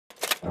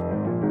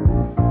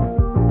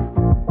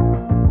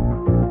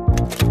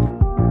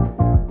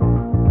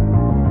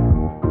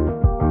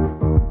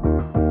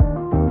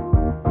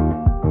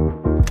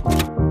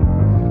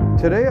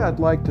Today I'd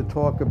like to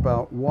talk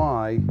about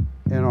why,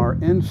 in our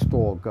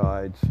install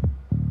guides,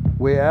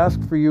 we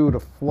ask for you to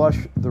flush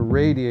the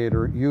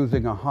radiator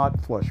using a hot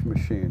flush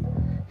machine.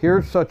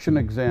 Here's such an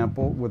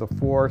example with a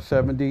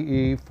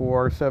 4R70E,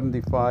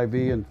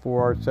 4R75E, and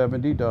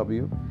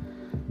 4R70W.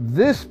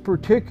 This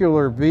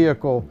particular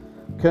vehicle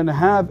can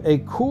have a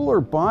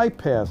cooler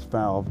bypass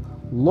valve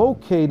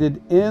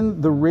located in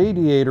the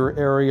radiator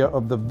area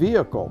of the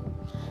vehicle.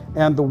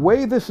 And the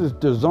way this is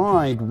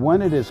designed,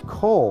 when it is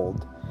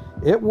cold,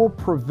 it will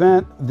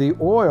prevent the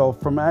oil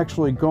from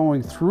actually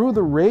going through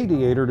the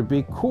radiator to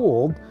be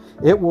cooled.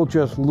 It will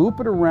just loop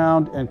it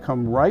around and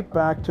come right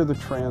back to the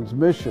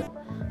transmission.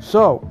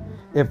 So,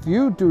 if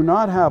you do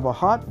not have a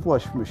hot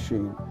flush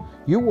machine,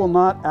 you will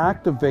not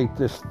activate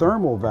this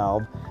thermal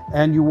valve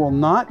and you will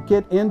not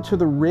get into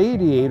the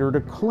radiator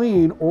to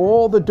clean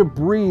all the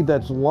debris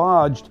that's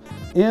lodged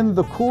in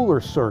the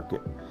cooler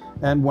circuit.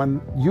 And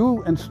when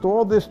you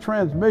install this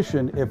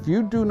transmission, if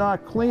you do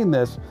not clean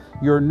this,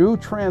 your new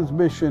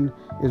transmission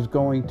is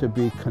going to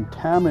be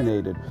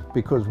contaminated,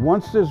 because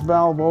once this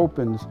valve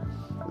opens,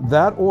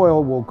 that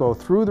oil will go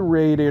through the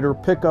radiator,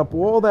 pick up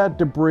all that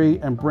debris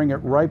and bring it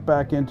right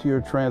back into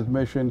your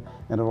transmission,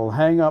 and it'll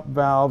hang up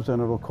valves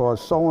and it'll cause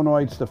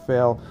solenoids to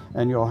fail,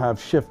 and you'll have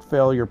shift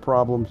failure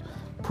problems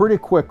pretty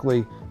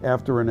quickly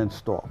after an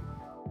install.